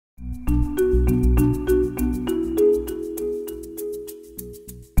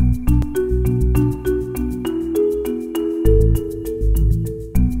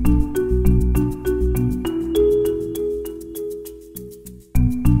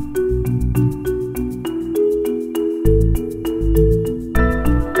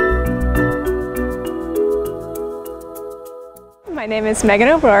name is Megan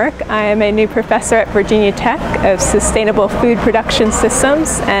O'Rourke. I am a new professor at Virginia Tech of Sustainable Food Production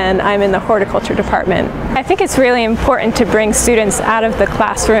Systems, and I'm in the horticulture department. I think it's really important to bring students out of the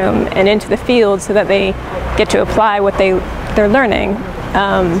classroom and into the field so that they get to apply what they're learning.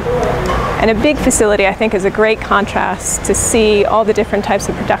 And a big facility, I think, is a great contrast to see all the different types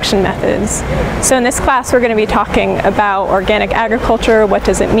of production methods. So in this class, we're going to be talking about organic agriculture, what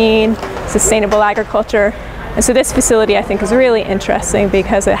does it mean, sustainable agriculture. And so this facility, I think, is really interesting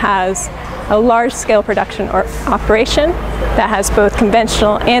because it has a large-scale production operation that has both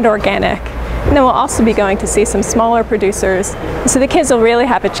conventional and organic. And then we'll also be going to see some smaller producers. So the kids will really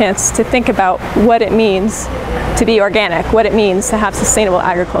have a chance to think about what it means to be organic, what it means to have sustainable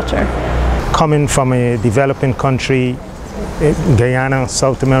agriculture. Coming from a developing country, Guyana,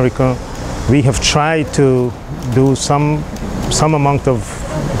 South America, we have tried to do some amount of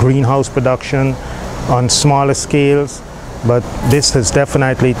greenhouse production on smaller scales, but this has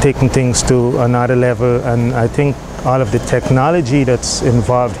definitely taken things to another level, and I think all of the technology that's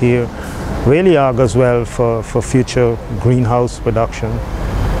involved here really augurs well for future greenhouse production,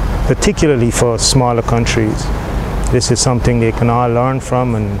 particularly for smaller countries. This is something they can all learn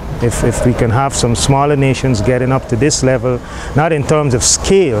from, and if we can have some smaller nations getting up to this level, not in terms of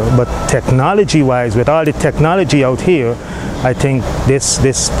scale, but technology-wise, with all the technology out here, I think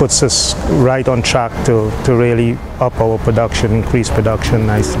this puts us right on track to really up our production, increase production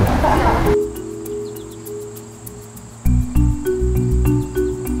nicely.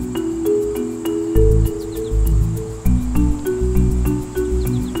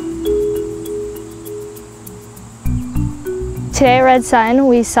 Today at Red Sun,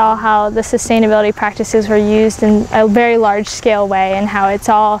 we saw how the sustainability practices were used in a very large-scale way and how it's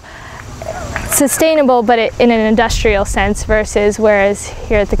all sustainable but in an industrial sense whereas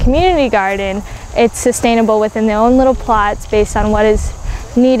here at the community garden, it's sustainable within their own little plots based on what is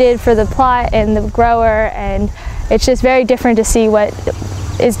needed for the plot and the grower, and it's just very different to see what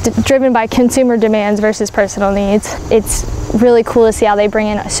is driven by consumer demands versus personal needs. It's really cool to see how they bring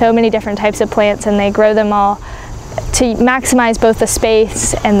in so many different types of plants and they grow them all to maximize both the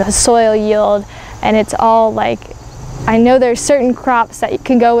space and the soil yield, and it's all like, I know there's certain crops that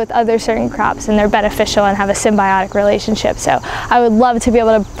can go with other certain crops and they're beneficial and have a symbiotic relationship, so I would love to be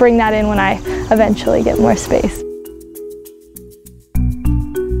able to bring that in when I eventually get more space.